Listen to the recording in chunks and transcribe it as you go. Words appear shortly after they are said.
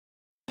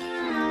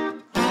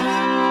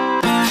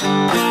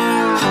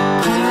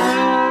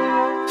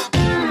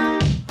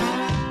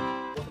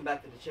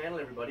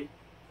channel, everybody.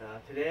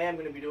 Today I'm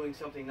going to be doing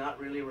something not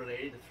really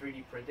related to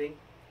 3D printing.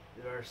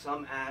 There are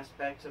some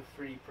aspects of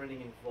 3D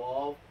printing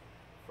involved,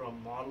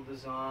 from model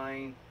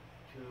design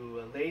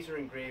to laser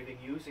engraving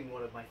using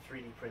one of my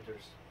 3D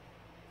printers.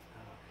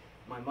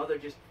 My mother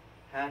just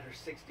had her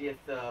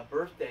 60th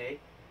birthday,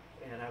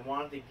 and I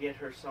wanted to get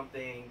her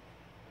something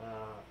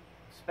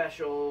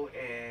special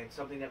and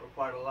something that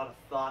required a lot of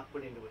thought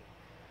put into it.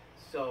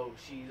 So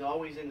she's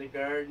always into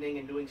gardening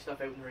and doing stuff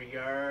out in her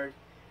yard.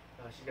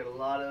 She's got a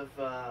lot of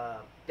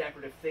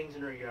decorative things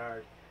in her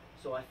yard.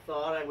 So I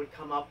thought I would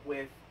come up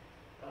with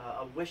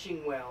a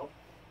wishing well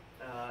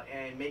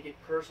and make it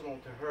personal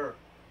to her.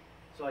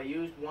 So I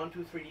used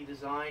 123D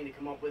Design to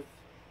come up with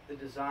the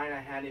design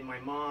I had in my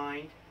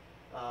mind.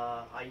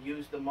 I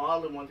used the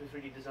model in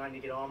 123D Design to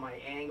get all my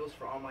angles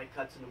for all my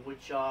cuts in the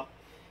wood shop.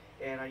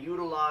 And I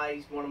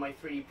utilized one of my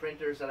 3D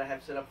printers that I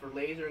have set up for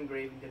laser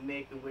engraving to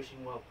make the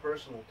wishing well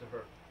personal to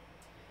her.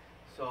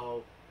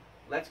 So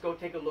let's go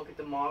take a look at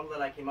the model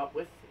that I came up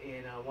with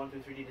in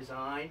 123D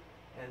Design,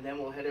 and then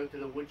we'll head out to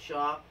the wood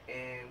shop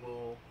and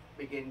we'll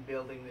begin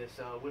building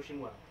this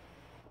wishing well.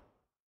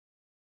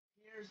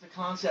 Here's the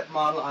concept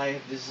model I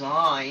have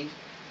designed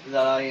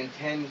that I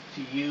intend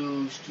to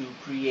use to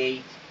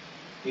create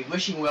a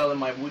wishing well in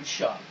my wood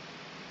shop.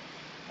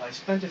 I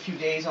spent a few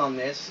days on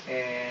this,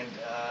 and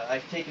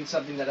I've taken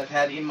something that I've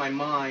had in my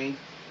mind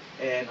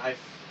and I've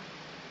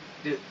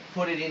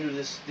put it into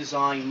this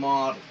design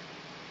model.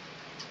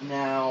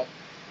 Now,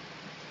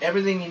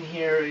 everything in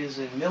here is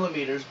in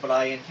millimeters, but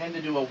I intend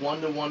to do a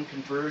 1-to-1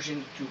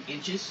 conversion to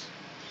inches.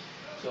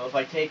 So if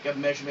I take a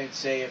measurement,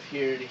 say, of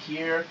here to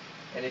here,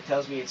 and it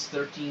tells me it's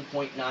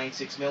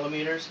 13.96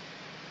 millimeters,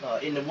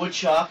 in the wood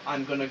shop,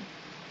 I'm going to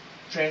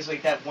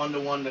translate that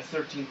 1-to-1 to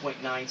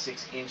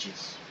 13.96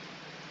 inches.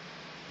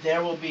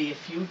 There will be a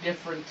few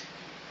different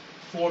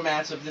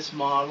formats of this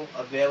model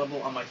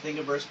available on my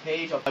Thingiverse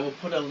page. I will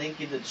put a link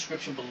in the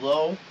description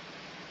below.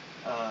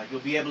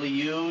 You'll be able to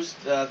use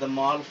the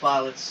model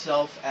file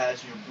itself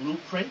as your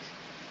blueprint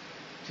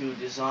to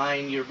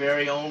design your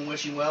very own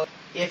wishing well,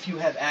 if you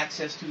have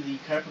access to the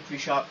carpentry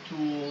shop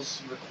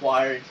tools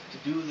required to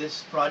do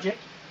this project.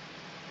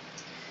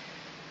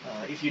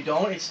 If you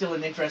don't, it's still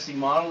an interesting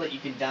model that you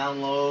can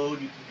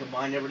download. You can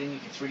combine everything, you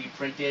can 3D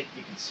print it,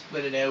 you can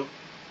split it out,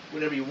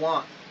 whatever you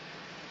want.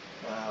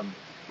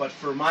 But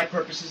for my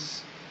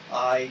purposes,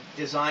 I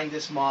designed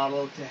this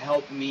model to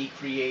help me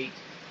create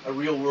a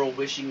real-world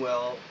wishing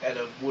well out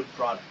of wood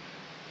product.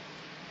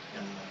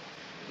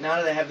 Now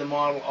that I have the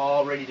model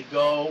all ready to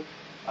go,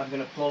 I'm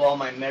going to pull all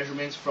my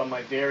measurements from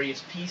my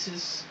various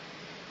pieces,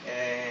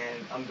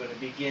 and I'm going to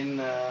begin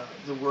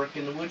the work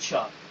in the wood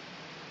shop.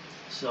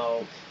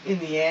 So in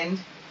the end,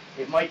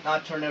 it might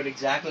not turn out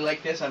exactly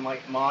like this. I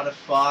might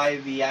modify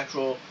the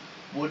actual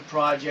wood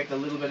project a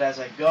little bit as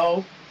I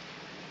go,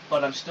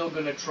 but I'm still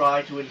going to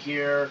try to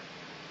adhere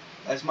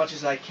as much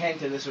as I can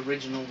to this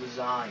original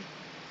design.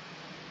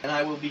 And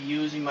I will be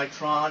using my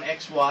Tron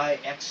XY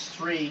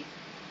X3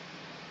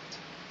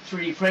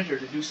 3D printer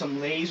to do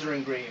some laser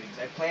engravings.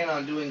 I plan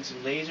on doing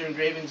some laser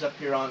engravings up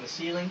here on the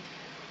ceiling.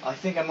 I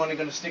think I'm only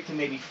going to stick to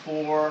maybe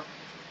 4,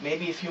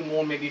 maybe a few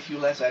more, maybe a few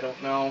less, I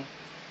don't know.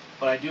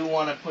 But I do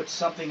want to put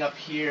something up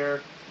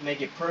here to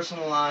make it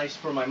personalized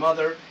for my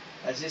mother,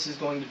 as this is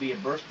going to be a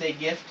birthday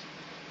gift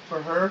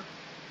for her.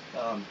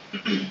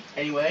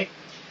 Anyway,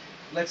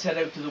 let's head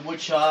out to the wood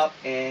shop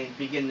and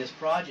begin this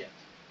project.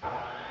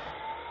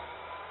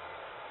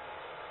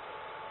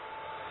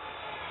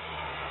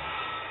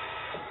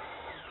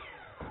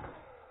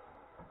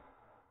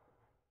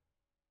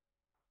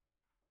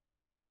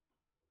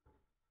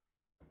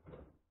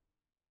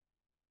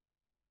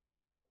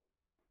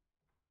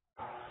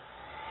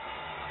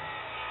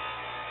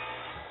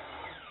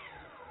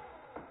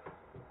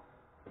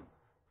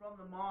 From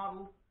the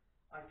model,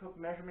 I took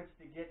measurements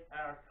to get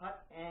our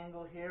cut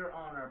angle here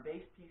on our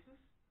base pieces,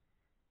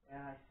 and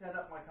I set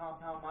up my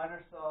compound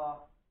miter saw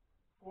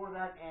for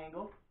that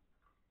angle.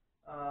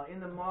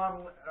 In the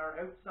model, our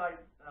outside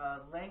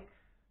length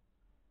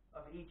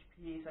of each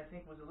piece, I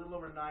think, was a little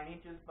over 9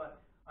 inches,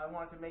 but I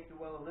wanted to make the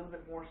well a little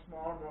bit more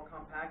smaller, more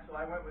compact, so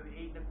I went with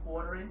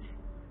 8¼ inch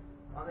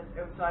on this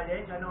outside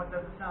edge. I know it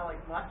doesn't sound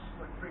like much,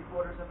 like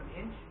 3/4 of an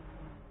inch,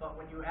 but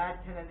when you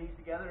add 10 of these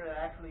together, it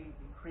actually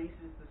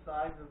increases the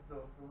size of the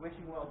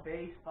wishing well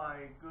base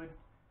by a good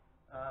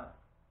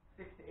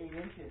 6 to 8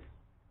 inches.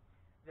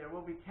 There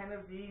will be 10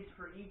 of these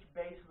for each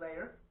base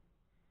layer.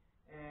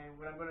 And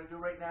what I'm going to do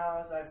right now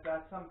is I've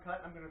got some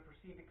cut. I'm going to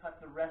proceed to cut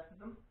the rest of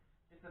them,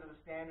 just out of a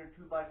standard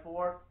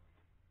 2x4.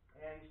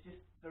 And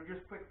they're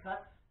just quick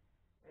cuts.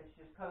 It's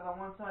just cut it on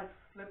one side,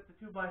 flip the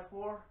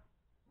 2x4,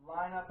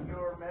 line up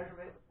your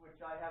measurement, which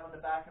I have on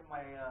the back of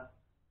my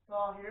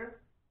saw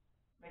here.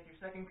 Make your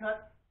second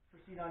cut,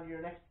 proceed on to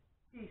your next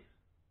piece.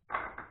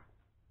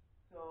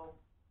 So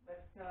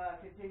let's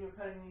continue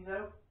cutting these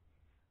out.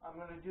 I'm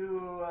going to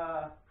do,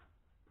 I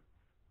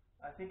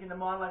think in the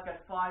model I've got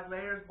 5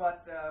 layers,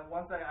 but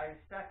once I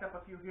stacked up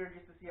a few here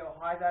just to see how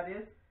high that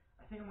is,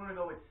 I think I'm going to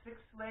go with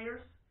 6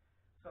 layers.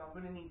 So I'm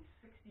going to need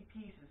 60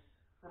 pieces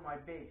for my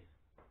base.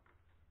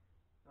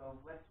 So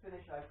let's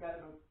finish. I've got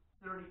about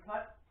 30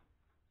 cut,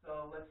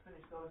 so let's finish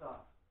those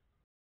off.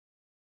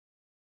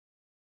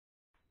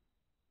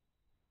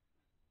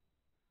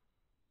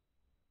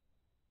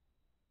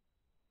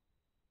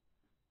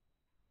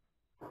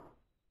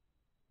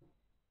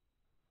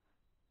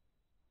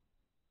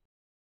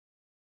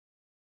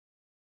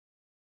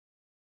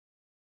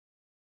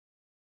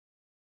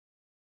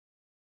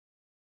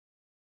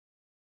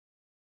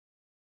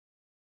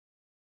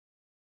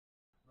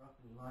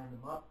 Roughly line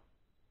them up.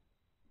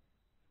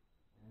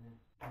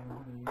 And what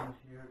I'm going to use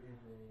here is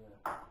a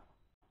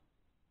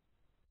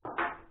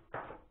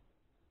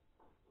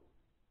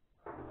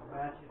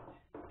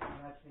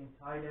ratcheting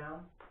tie down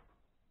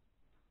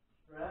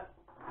strap.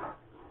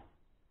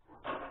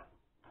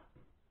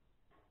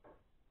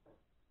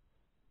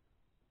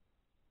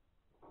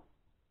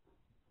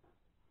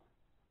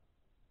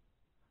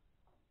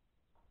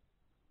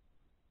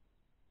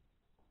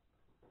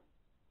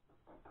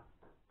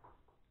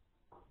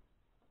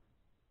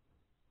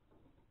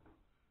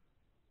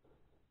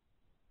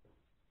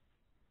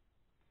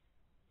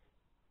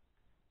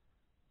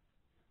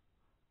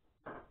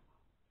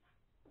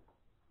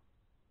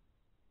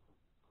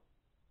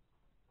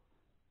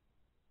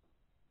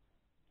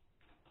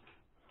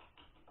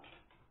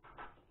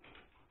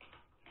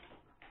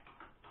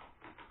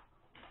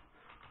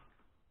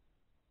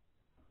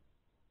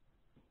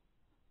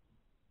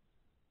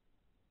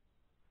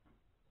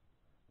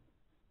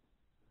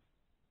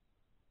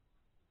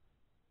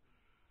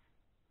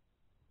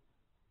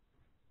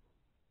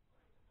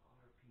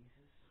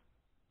 Pieces.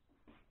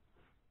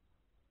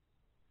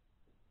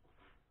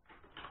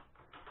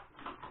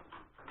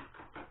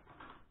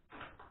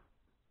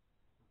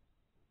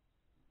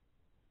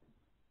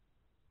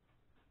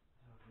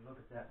 So if you look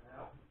at that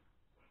now,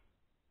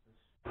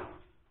 this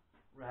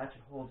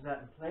ratchet holds that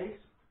in place.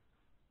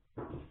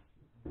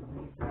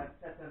 Leave that,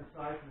 set that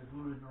aside for the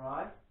glue to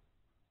dry.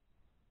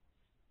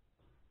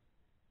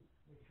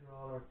 Make sure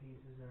all our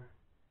pieces are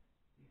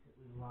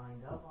decently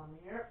lined up on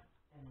here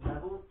and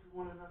level to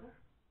one another.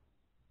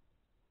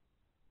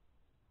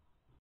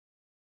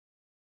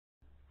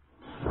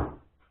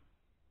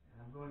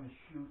 I'm going to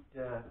shoot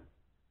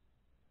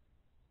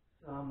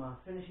some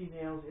finishing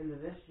nails into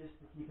this just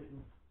to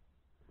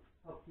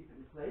help keep it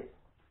in place.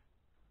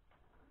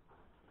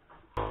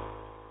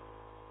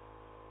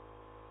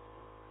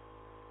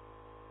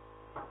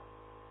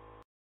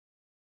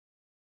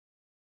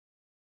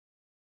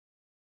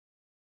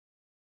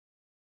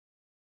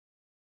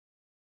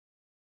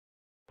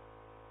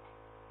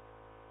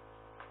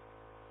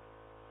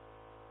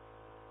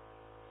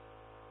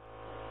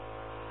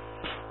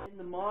 In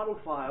the model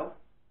file,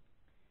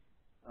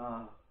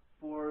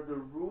 for the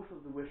roof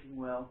of the wishing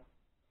well,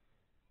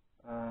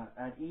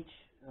 at each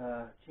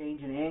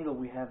change in angle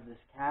we have this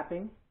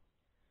capping,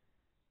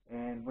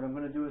 and what I'm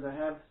going to do is I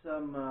have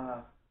some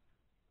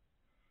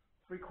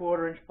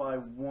 3/4 inch by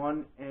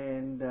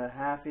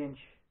 1.5 inch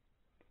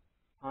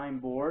pine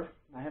board.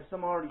 I have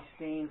some already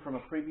stained from a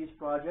previous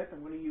project.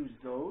 I'm going to use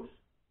those,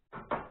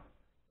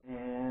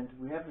 and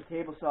we have the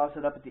table saw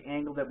set up at the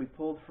angle that we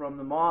pulled from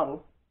the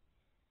model,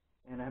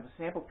 and I have a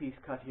sample piece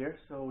cut here,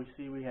 so we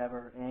see we have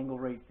our angle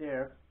right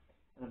there.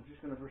 And I'm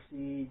just going to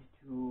proceed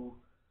to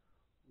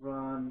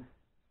run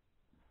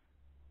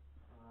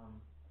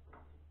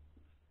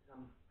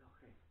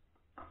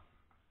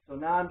So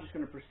now I'm just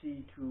going to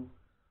proceed to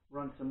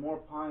run some more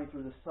pine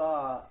through the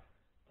saw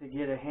to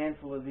get a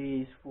handful of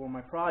these for my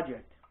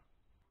project.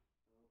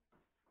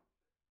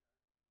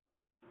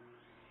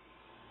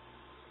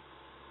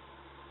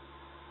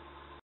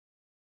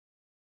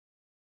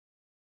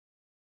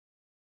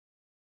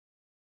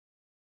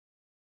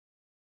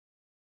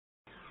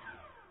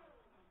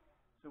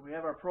 So we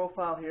have our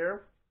profile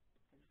here.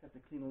 I just have to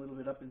clean a little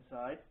bit up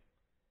inside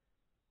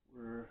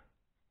where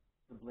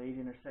the blade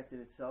intersected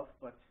itself,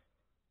 but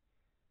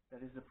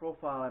that is the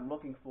profile I'm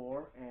looking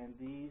for, and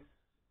these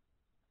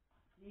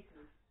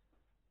pieces,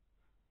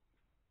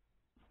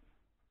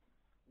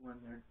 when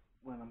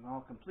I'm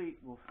all complete,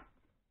 will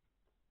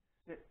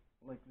fit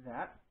like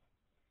that,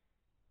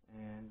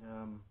 and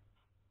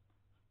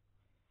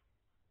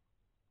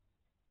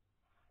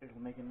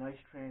it'll make a nice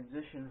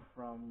transition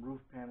from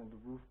roof panel to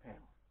roof panel.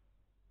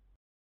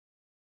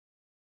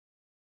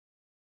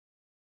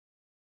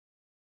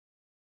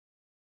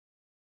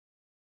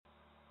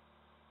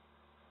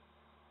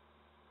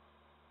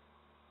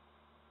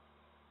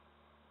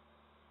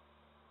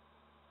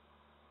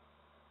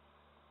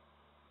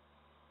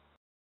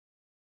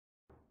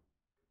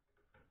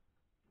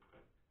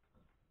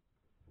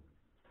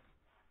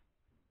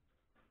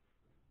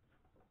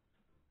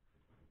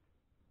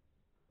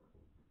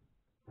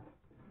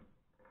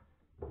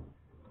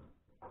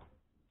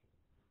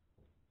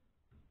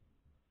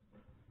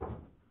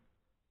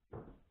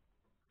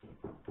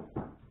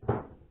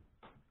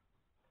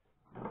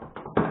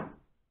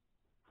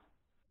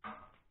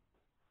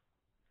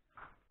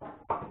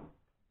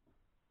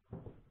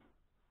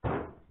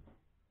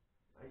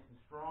 Nice and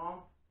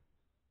strong.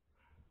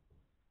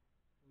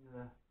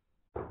 And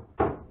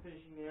the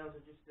finishing nails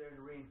are just there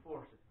to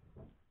reinforce it.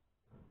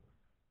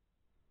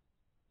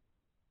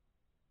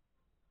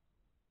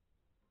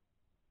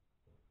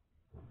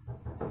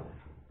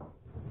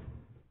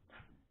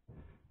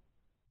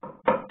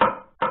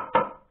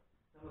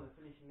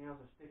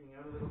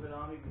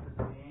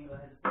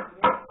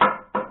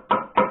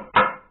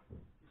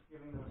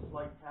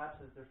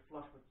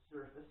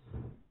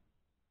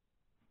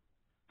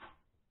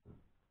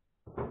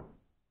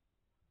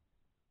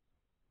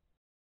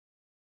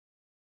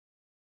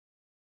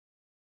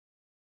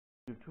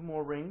 2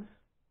 more rings.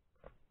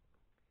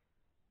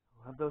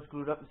 We'll have those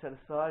glued up and set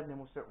aside, and then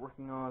we'll start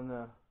working on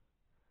the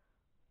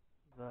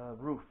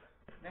roof.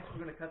 Next,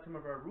 we're going to cut some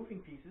of our roofing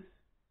pieces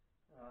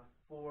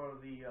for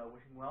the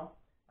wishing well.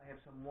 I have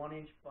some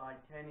 1-inch by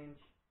 10-inch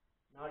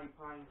knotty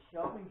pine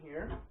shelving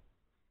here.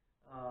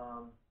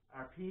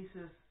 Our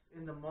pieces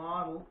in the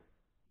model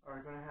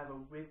are going to have a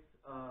width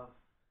of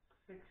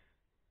 6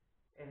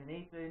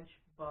 1/8 inch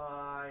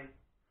by,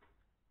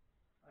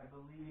 I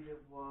believe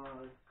it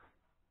was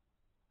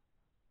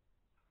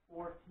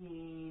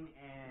 14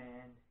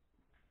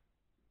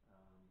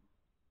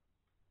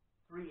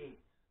 3/8.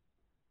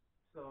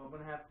 So I'm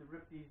going to have to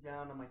rip these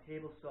down on my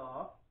table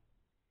saw.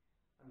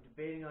 I'm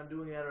debating on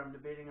doing that, or I'm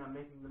debating on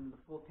making them the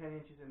full 10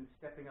 inches and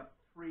stepping up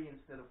 3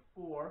 instead of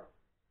 4.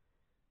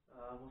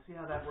 We'll see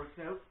how that works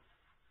out.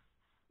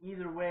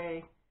 Either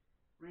way,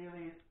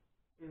 really,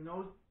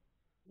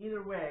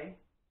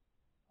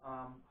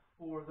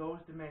 for those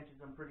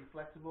dimensions, I'm pretty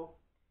flexible.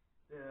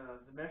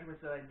 The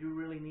measurements that I do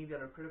really need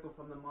that are critical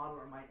from the model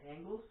are my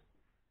angles.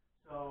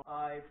 So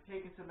I've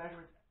taken some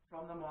measurements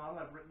from the model,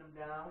 I've written them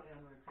down, and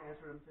I'm going to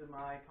transfer them to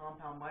my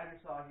compound miter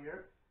saw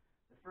here.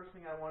 The first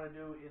thing I want to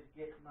do is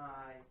get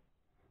my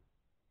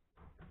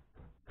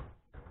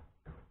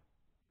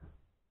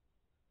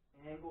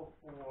angle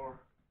for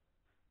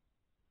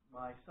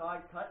my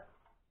side cut,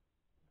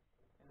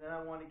 and then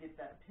I want to get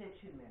that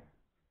pitch in there.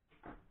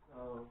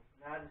 So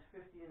that is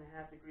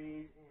 50.5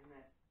 degrees, and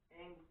that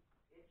angle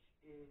pitch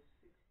is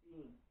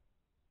 16.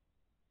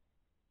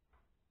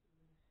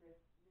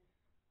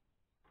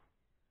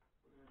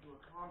 We're going to do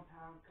a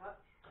compound cut.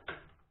 There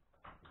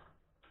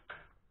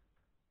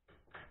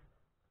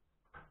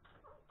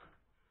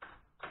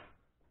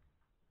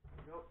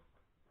we go.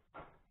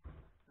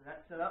 So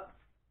that's set up.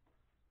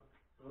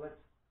 So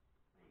let's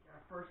make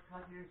our first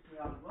cut here and see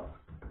how it looks.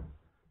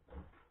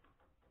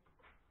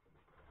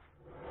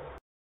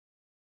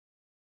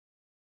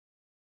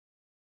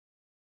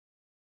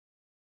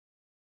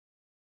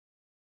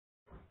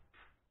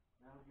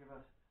 That'll give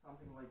us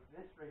something like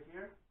this right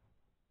here.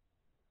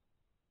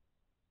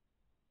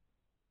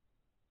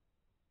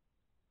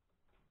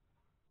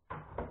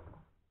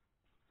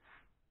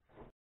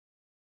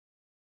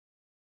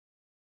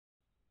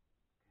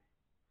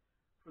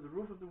 For the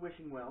roof of the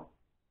wishing well,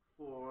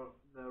 for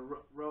the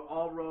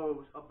all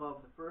rows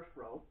above the first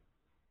row,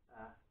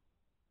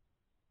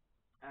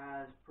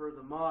 as per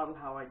the model,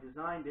 how I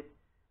designed it,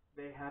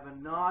 they have a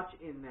notch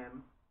in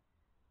them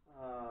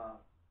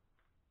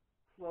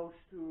close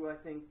to, I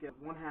think,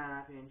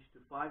 1/2 inch to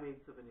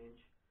 5/8 of an inch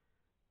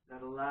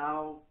that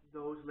allow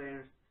those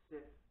layers to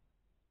sit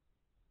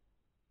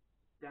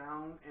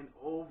down and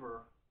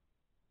over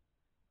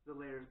the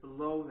layers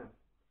below them,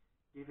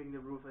 giving the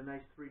roof a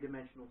nice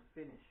 3-dimensional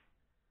finish.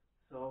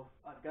 So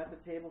I've got the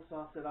table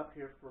saw set up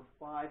here for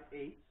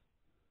 5/8,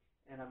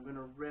 and I'm going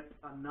to rip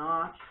a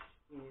notch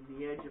in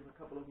the edge of a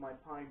couple of my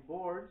pine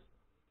boards.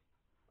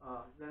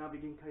 Then I'll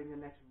begin cutting the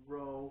next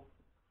row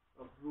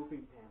of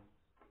roofing panels.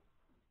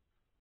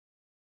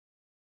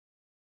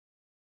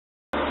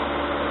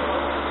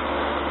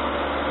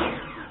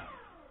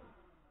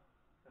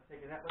 I've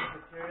taken that much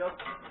material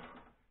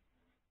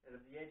out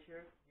of the edge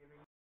here, giving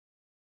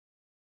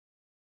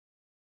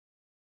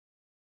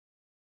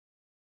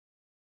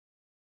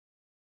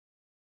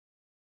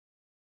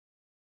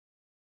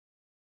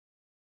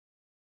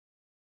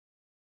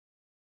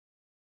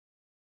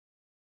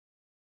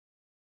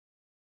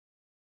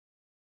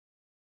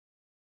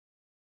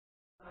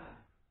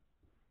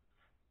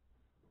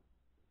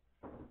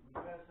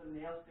we've got some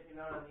nails sticking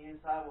out on the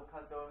inside. We'll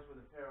cut those with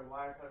a pair of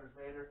wire cutters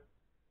later.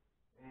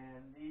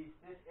 And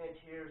this edge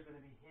here is going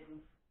to be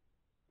hidden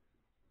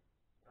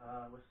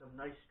with some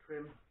nice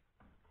trim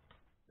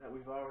that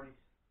we've already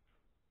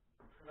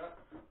put up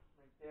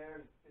right there.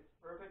 It fits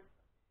perfect,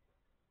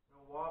 no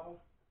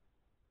wobble.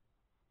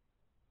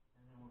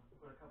 And then we'll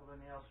put a couple of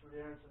nails through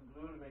there and some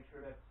glue to make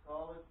sure that's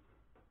solid.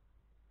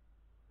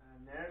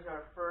 And there's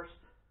our first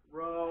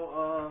row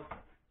of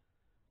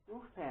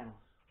roof panels.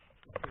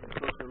 Let's take a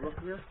closer look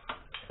here.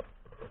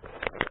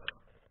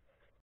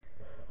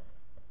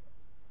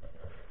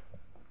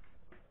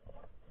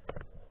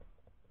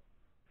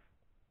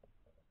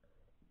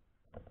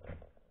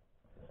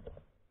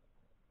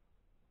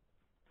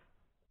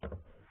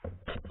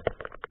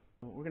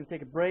 We're going to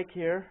take a break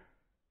here,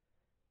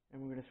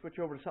 and we're going to switch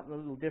over to something a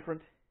little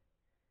different.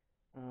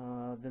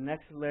 The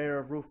next layer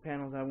of roof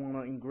panels, I want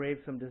to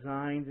engrave some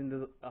designs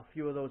into a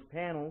few of those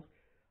panels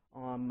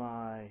on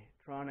my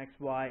Tron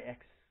XY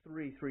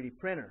X3 3D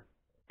printer.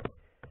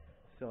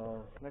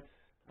 So let's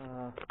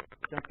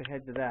jump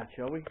ahead to that,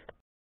 shall we?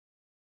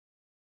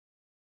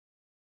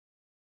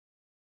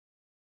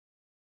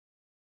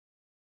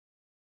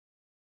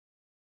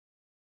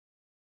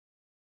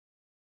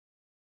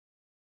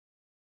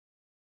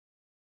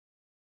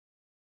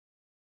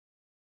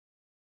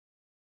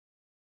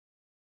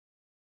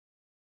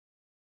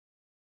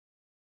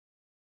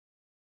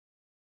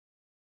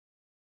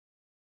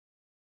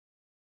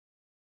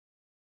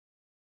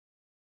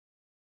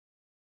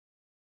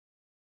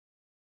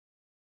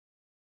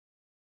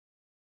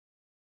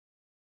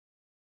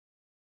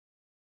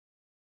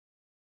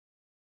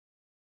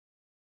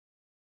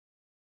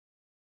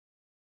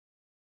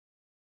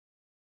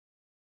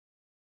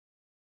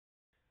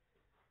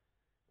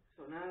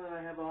 now that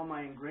I have all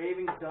my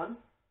engravings done,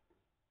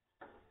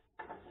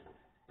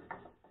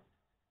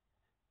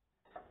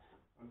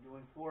 I'm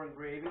doing 4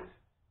 engravings.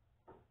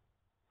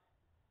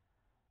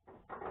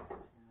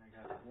 And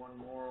I got one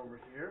more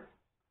over here.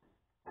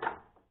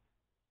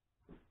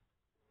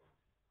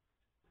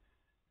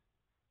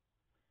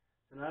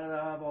 So now that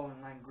I have all of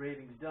my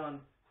engravings done,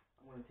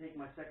 I'm going to take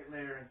my second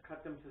layer and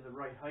cut them to the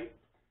right height.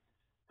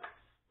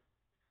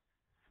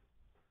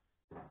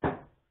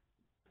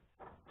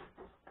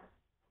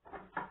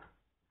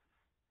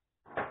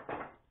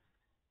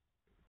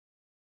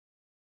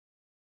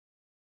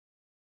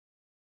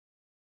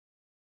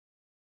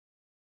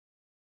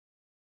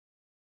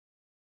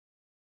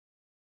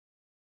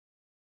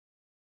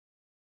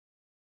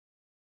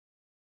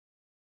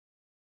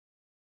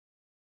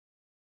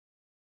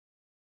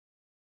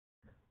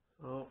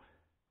 So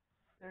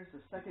there's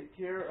the second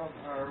tier of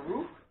our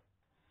roof.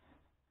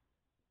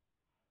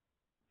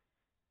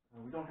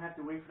 We don't have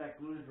to wait for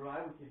that glue to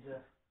dry. We could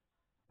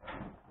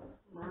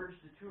merge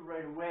the two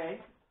right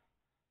away.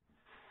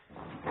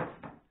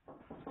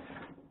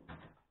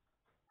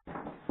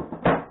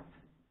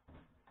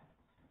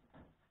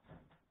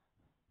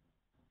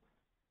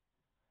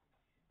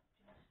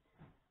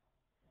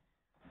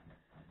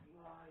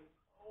 Slide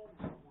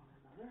over one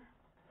another.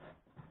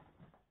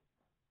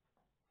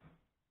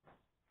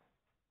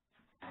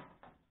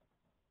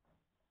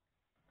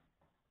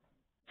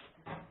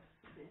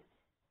 Fit.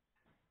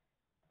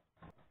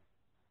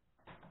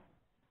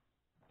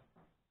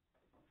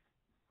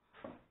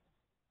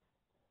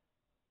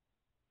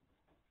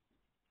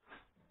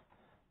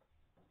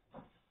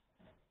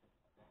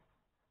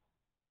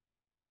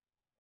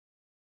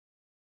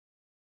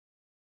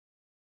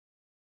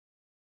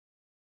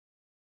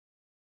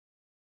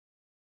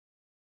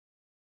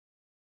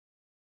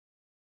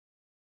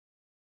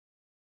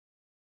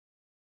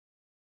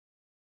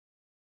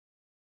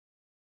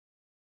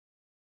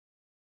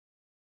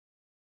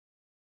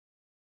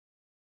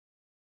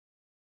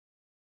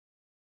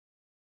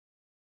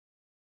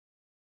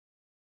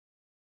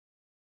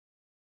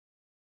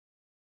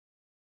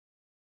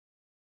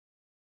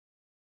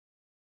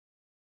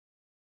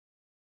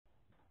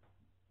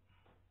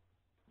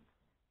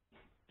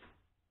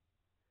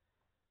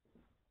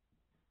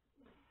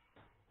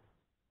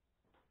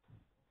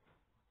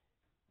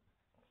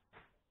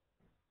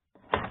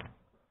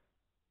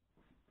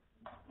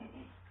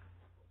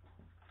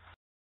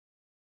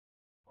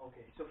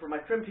 Okay, so for my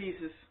trim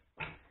pieces,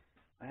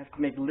 I have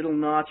to make little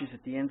notches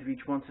at the ends of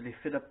each one so they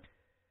fit up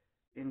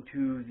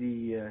into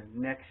the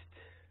next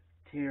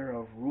tier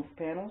of roof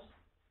panels.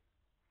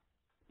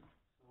 So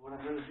what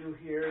I'm going to do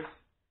here is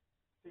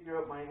figure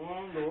out my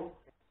angle.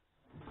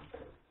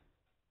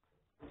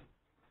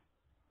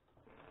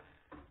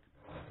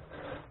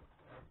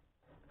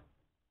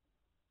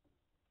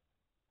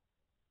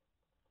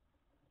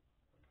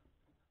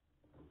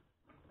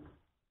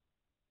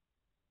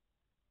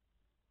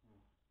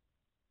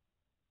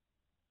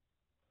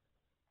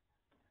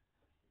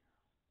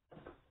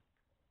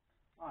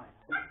 Alright,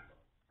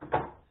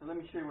 so let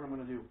me show you what I'm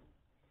going to do.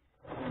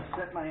 I'm going to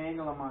set my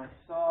angle on my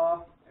saw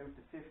out to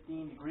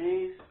 15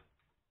 degrees.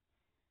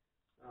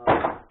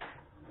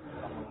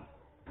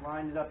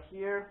 Line it up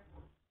here.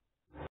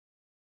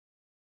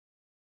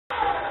 I'll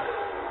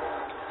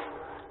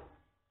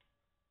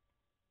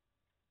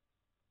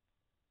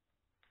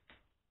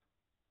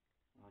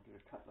do a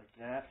cut like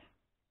that.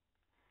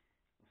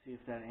 We'll see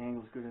if that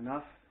angle is good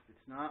enough. If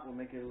it's not, we'll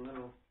make it a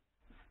little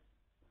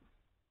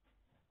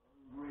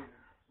greater.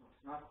 So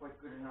it's not quite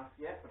good enough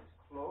yet, but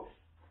it's close.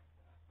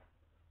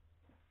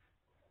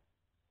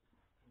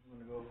 I'm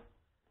going to go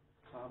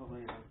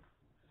probably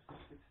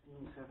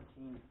 16,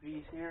 17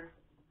 degrees here.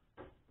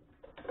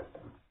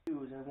 I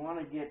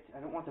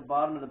don't want the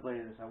bottom of the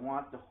blade in this. I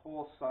want the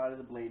whole side of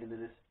the blade into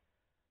this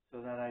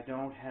so that I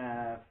don't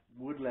have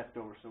wood left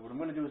over. So what I'm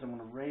going to do is I'm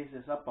going to raise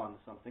this up onto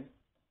something.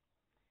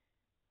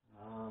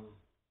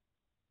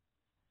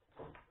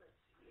 Let's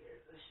see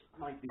here. This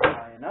might be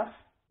high enough.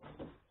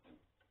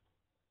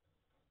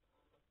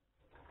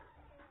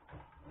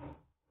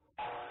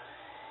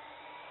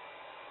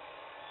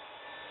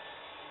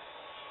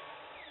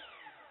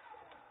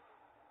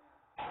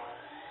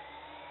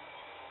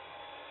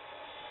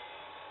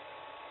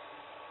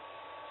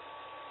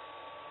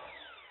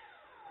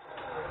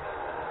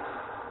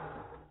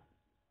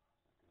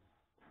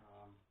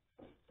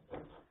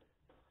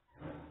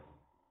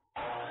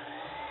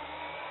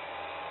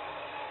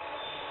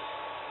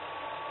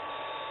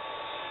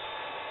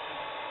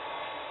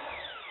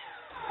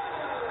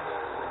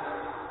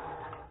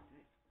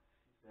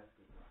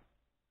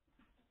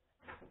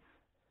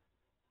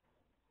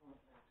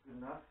 Good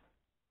enough.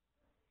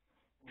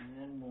 And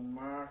then we'll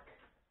mark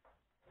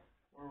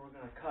where we're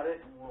going to cut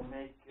it, and we'll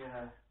make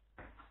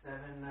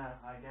 7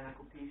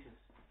 identical pieces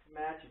to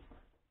match it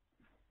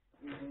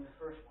using the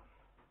first one.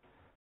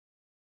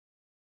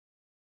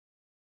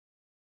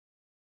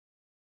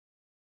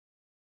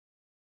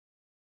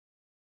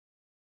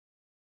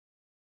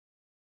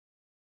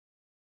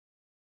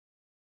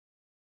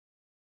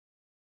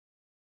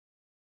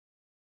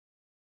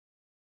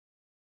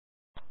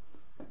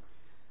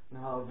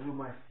 Now I'll glue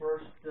my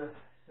first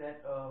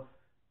set of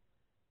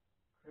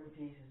trim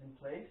pieces in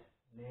place.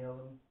 Nail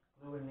them,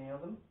 glue and nail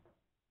them.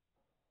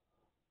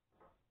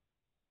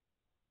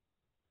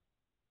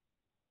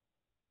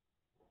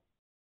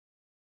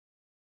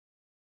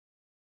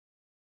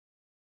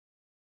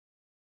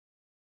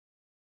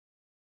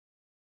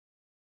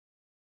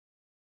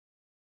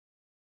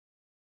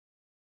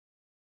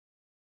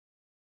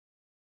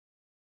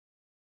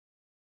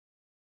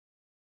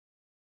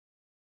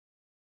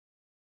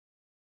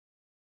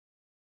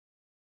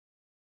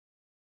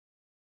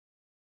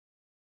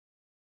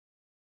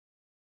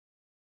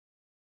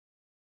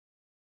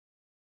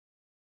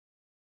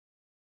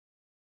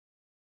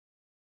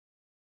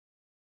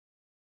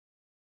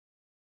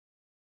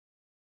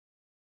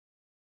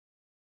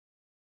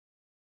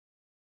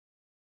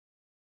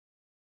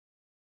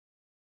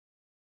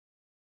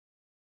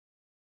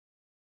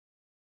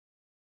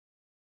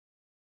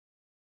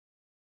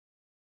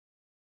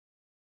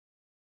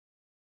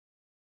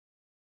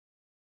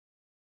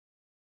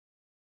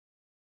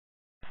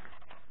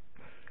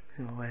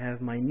 So I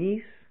have my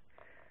niece,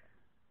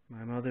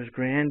 my mother's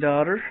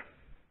granddaughter,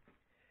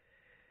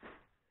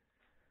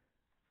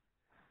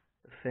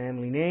 the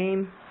family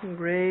name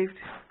engraved,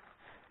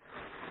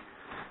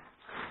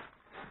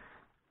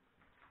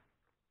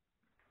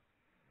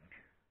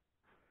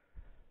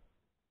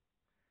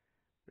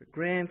 the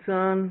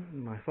grandson,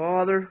 my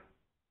father,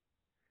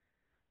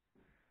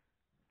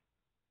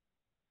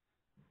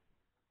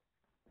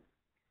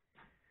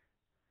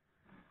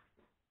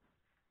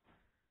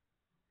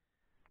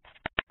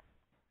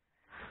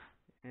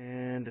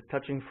 and a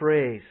touching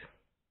phrase.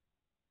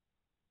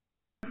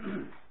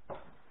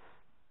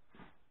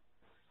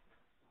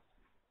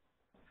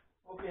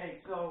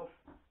 Okay, so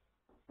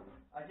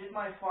I did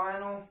my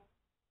final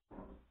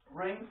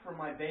ring for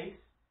my base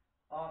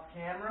off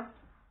camera,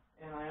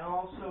 and I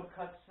also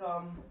cut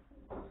some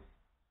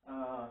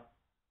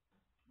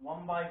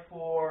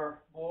 1x4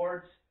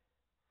 boards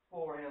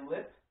for a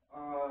lip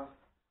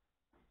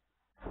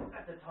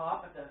at the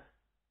top, at the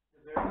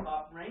very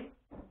top ring.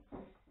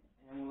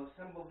 And we'll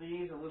assemble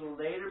these a little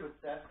later, but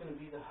that's going to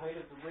be the height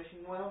of the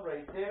wishing well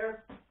right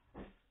there.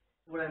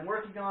 What I'm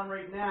working on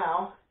right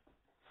now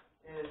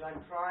is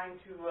I'm trying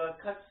to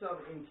cut some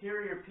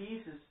interior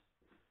pieces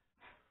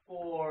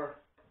for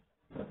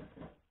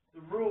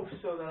the roof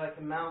so that I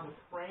can mount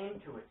a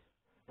frame to it.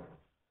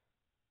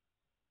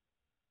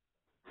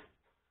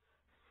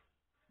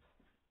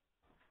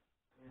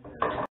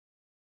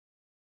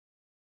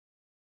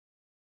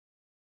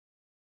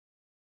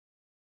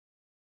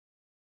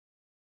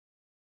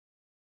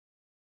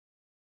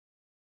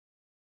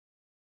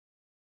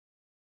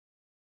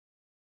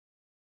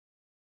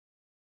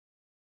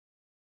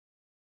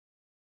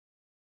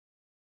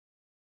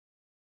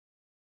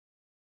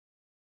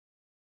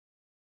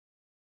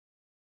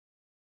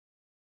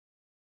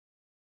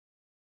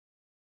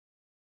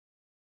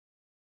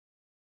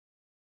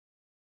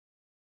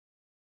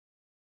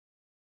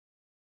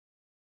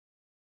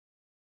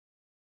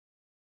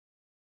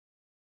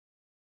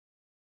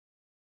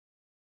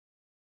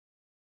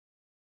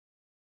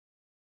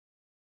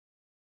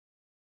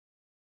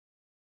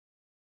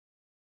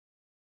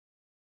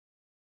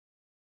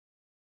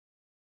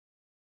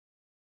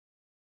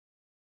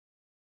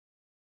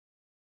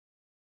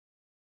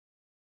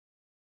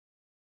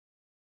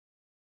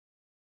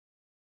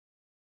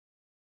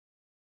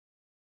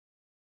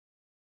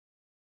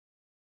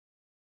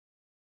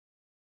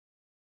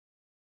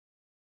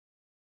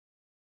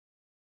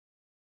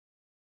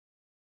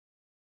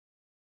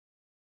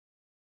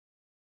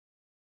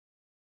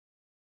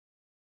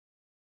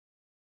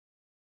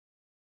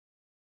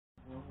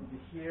 One will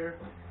be here.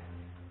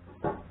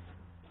 And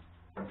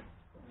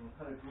we'll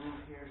cut a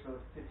groove here so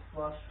it fits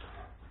flush,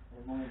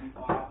 and one will be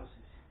opposite.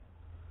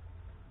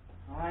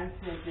 I'm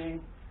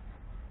thinking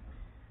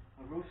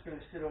my roof's going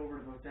to sit over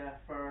about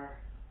that far.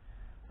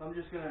 So I'm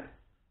just going to,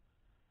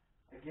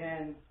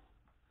 again,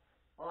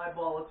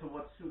 eyeball it to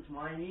what suits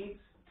my needs.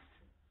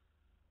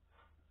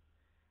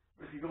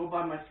 If you go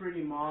by my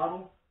 3D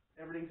model,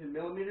 everything's in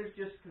millimeters,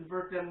 just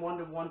convert them 1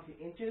 to 1 to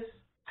inches,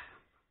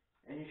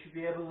 and you should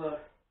be able to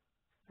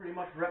pretty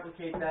much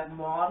replicate that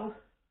model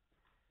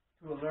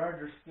to a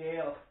larger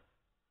scale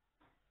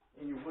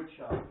in your wood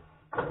shop.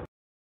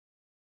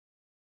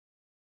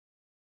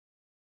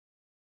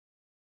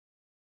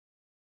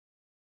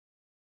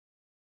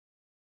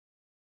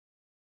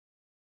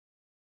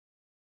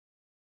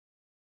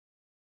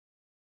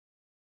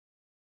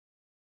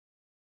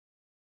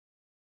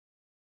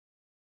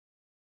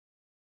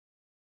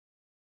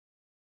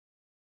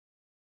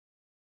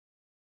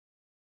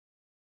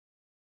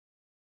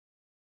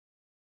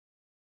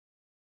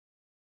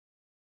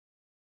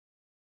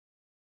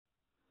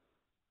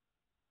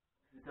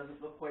 It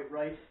doesn't look quite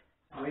right,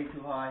 it's way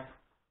too high.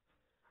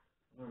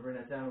 I'm going to bring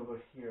it down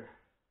about here.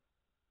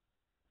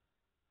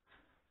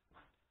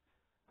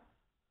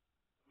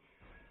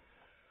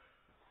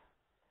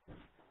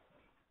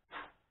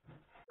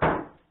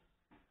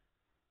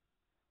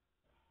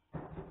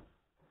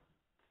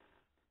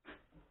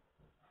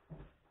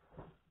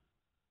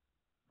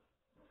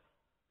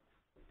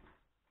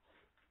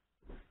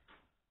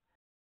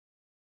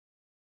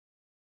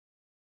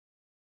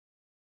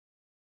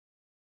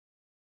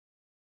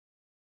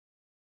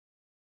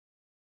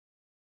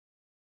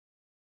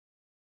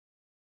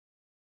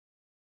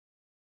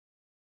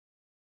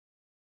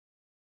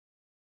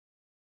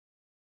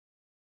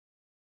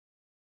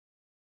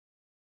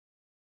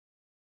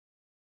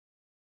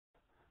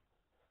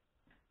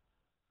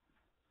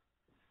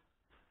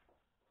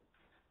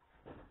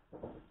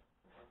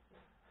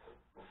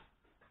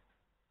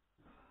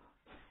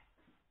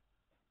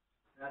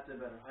 That's a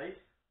better height.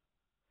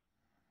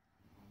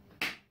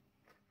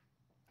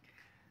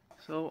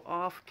 So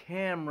off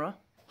camera,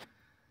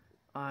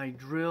 I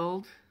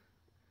drilled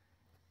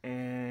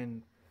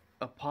and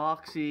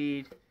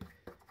epoxied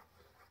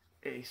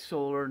a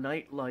solar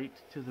night light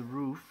to the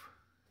roof.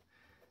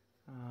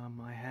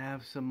 I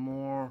have some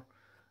more,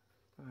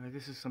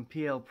 this is some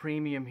PL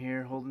Premium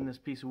here, holding this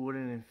piece of wood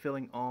in and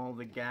filling all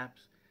the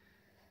gaps,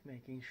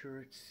 making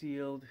sure it's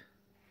sealed.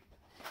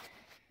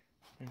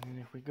 And then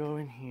if we go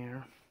in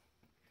here,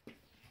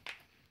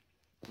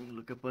 we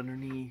look up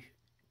underneath,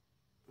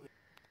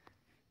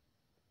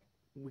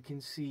 we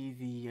can see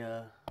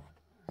the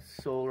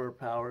solar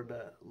powered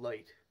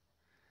light.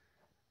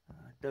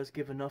 It does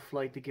give enough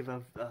light to give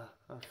a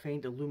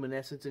faint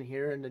luminescence in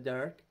here in the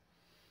dark.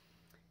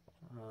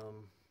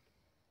 So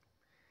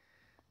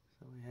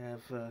we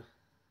have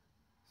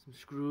some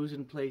screws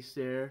in place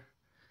there.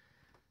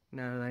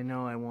 Now that I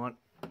know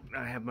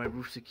I have my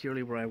roof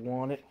securely where I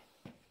want it.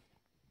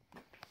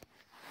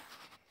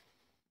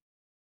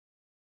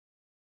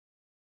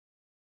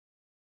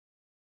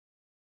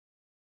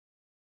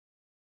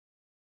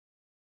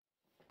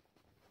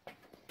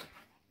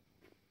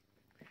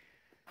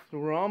 So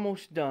we're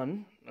almost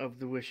done of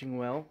the wishing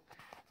well.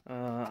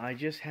 I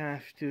just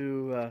have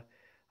to,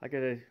 I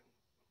got a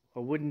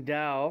wooden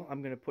dowel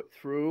I'm going to put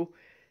through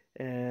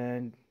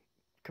and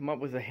come up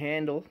with a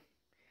handle.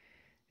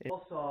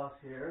 Sauce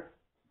here.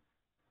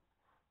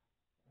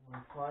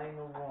 I'm applying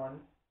the one.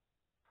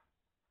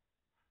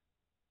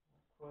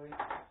 This one here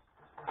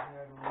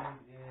I believe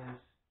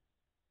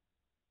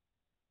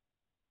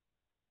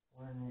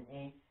is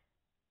 1/8.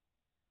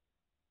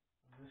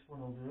 This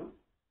one will do.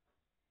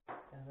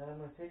 And then I'm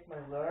going to take my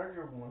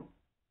larger one.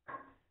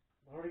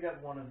 I've already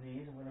got one of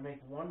these. I'm going to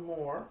make one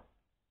more.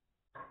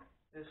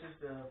 This is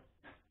the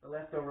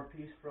leftover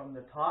piece from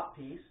the top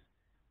piece.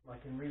 I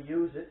can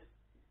reuse it.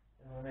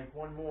 And I'm going to make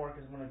one more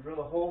because I'm going to drill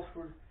a hole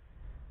through.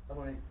 I'm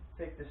going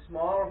to take the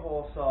smaller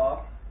hole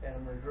saw and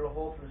I'm going to drill a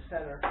hole through the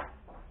center. I'm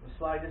going to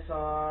slide this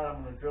on.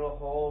 I'm going to drill a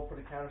hole, put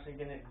a countersink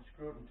in it, and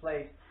screw it in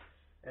place.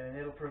 And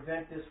it'll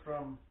prevent this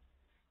from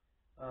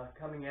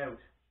coming out.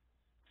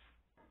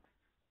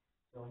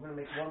 So I'm going to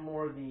make one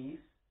more of these.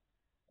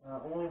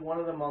 Only one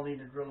of them I'll need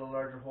to drill a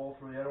larger hole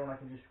through. The other one I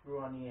can just screw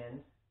on the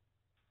end.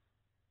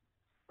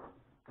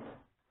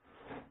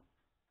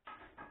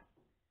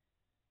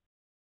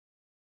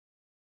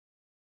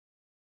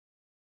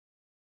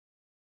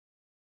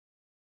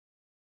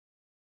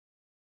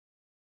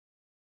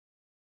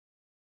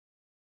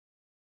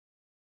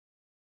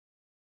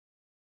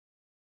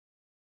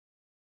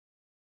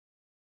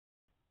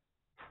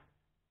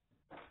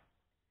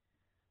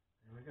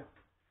 There we go.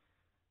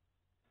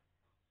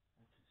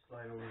 I should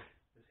slide over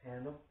this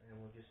handle and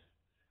we'll just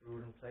screw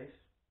it in place.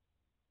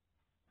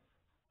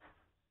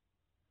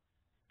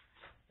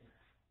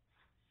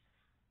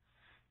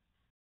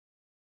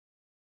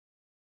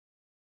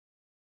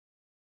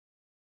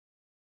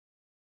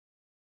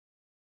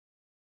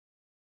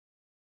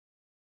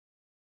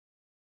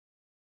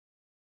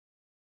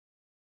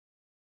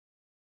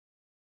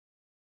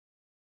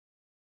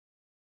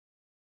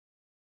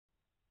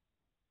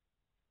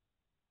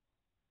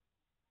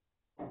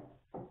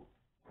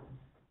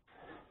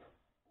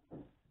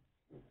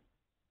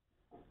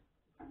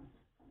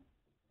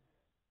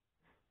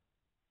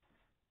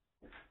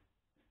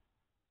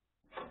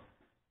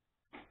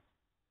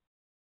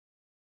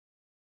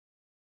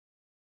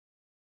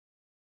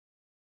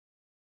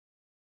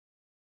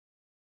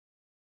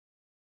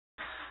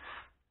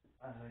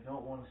 I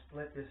don't want to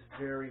split this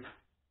very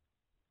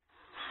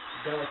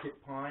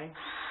delicate pine.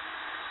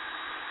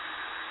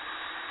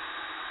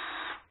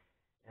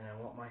 And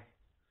I want my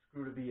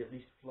screw to be at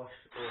least flush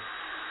or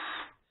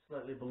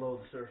slightly below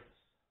the surface.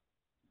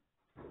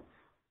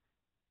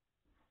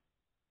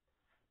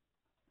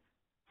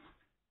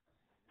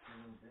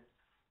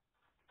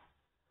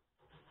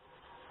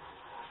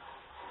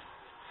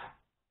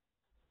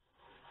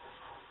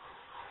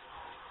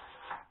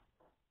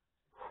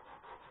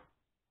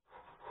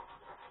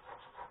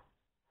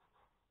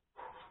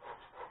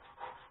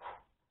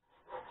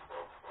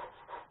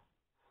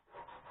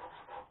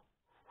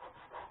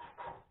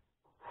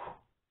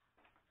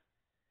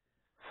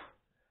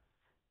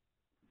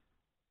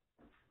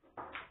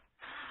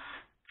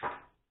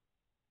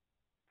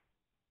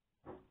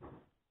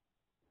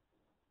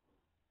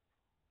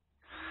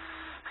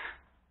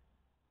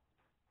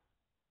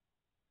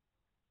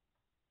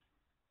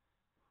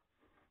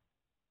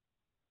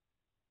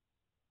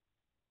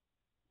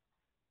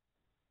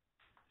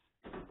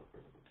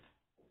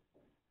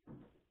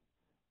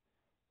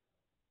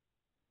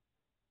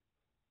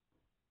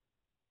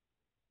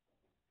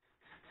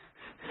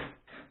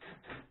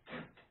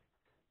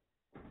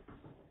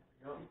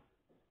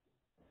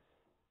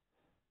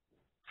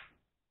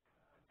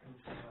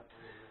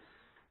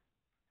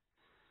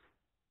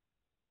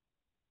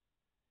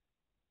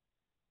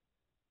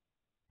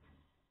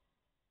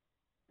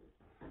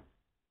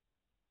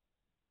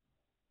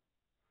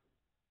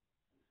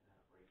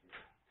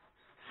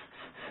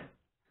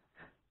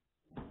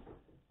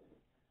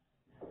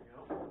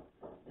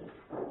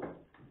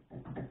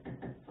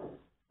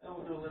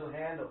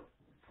 handle.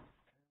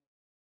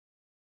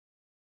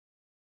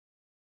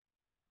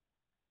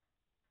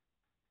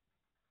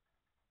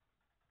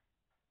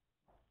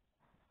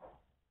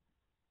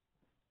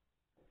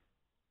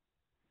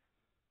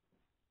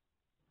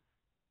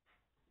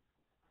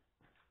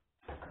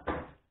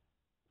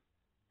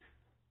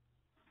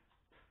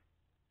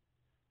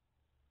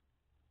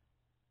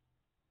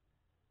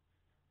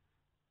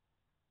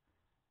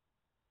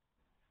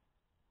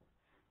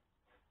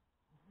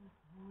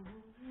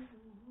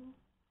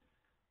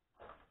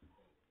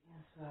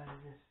 Inside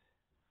of this.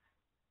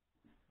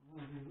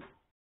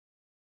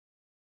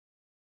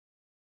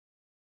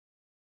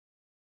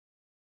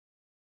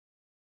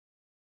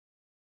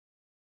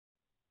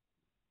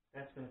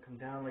 That's going to come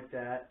down like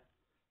that.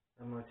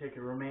 I'm going to take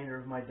the remainder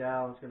of my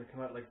dowel and it's going to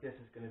come out like this.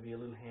 It's going to be a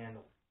little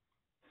handle.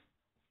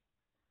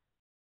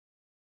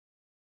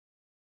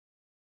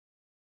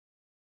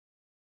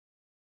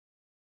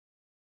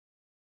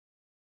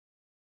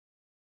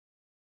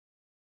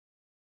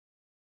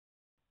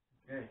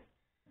 Okay,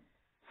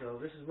 so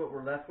this is what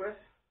we're left with.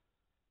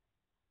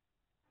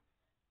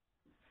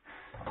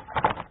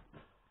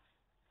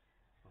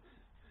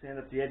 Sand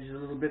up the edges a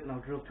little bit and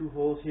I'll drill 2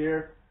 holes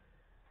here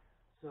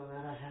so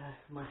that I have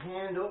my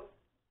handle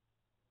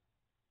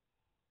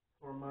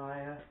for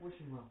my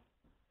wishing well.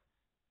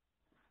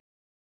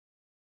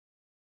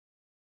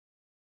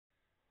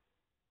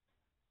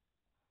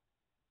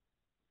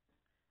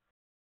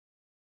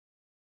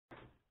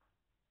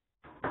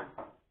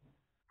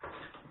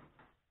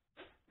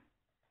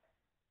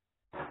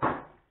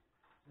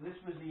 This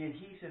was the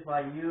adhesive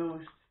I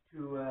used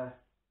to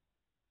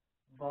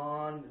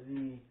bond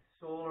the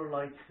solar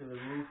lights to the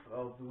roof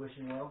of the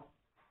wishing well.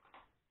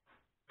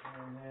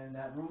 And then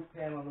that roof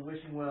panel on the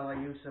wishing well, I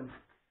used some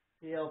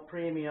PL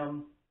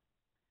Premium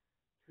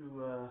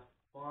to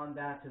bond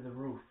that to the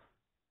roof.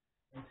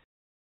 And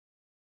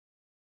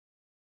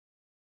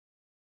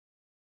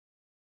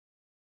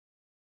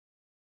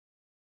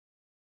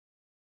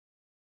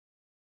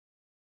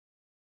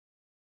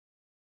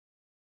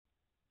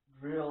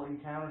drill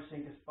and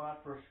countersink a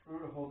spot for a screw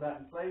to hold that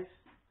in place.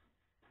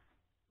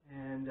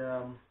 And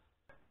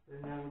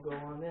then that will go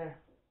on there.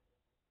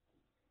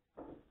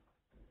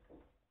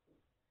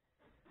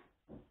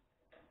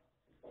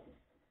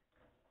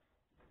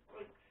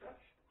 Like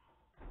such.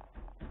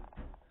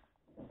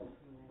 And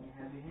then you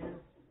have your handle.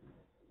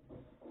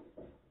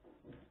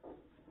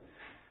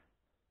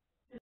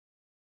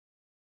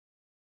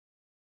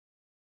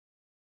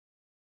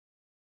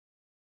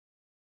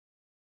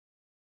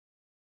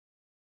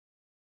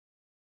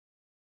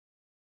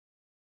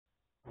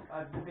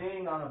 I've been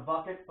debating on a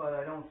bucket, but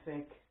I don't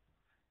think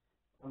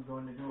I'm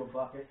going to do a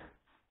bucket.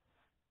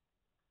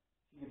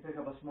 She can pick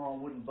up a small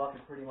wooden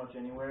bucket pretty much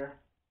anywhere.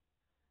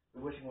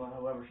 The wishing well,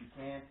 however, she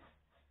can't.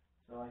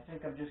 So I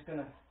think I'm just going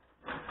to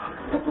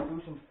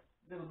do some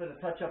little bit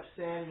of touch-up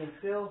sanding and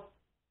fill.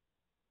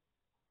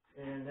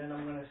 And then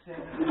I'm going to send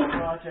it to the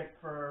project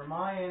for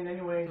my end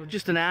anyway. So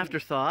just an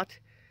afterthought.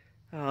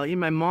 In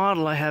my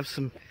model I have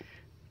some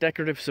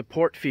decorative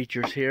support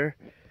features here.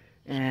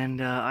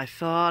 And I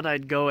thought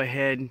I'd go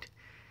ahead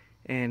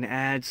and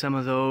add some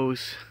of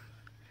those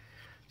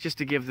just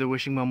to give the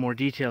wishing well more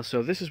detail.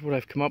 So this is what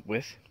I've come up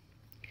with.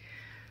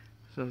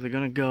 So they're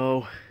going to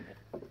go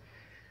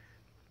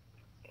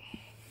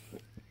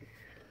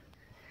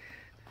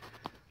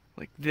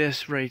like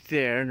this right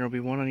there, and there'll be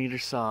one on either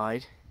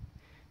side.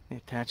 They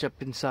attach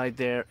up inside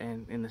there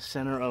and in the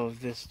center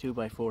of this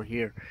 2x4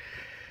 here.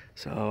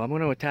 So I'm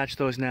going to attach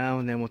those now,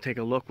 and then we'll take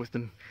a look with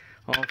them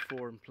all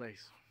 4 in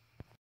place.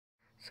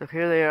 So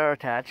here they are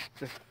attached,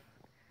 the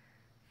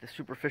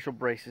superficial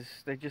braces.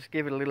 They just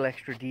give it a little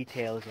extra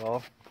detail is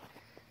all.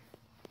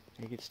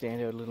 Make it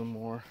stand out a little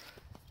more.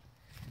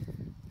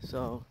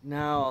 So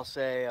now I'll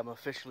say I'm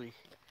officially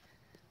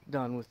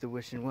done with the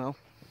wishing well.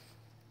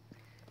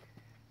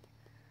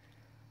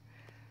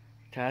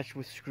 Attached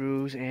with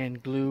screws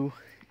and glue.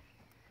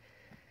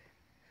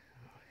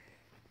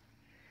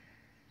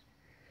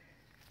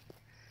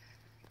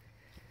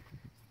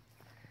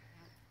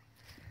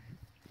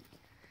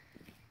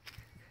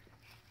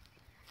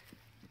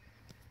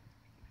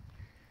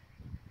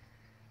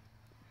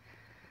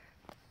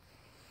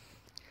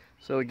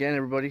 So again,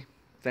 everybody,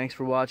 thanks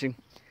for watching.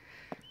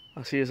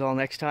 I'll see you all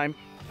next time.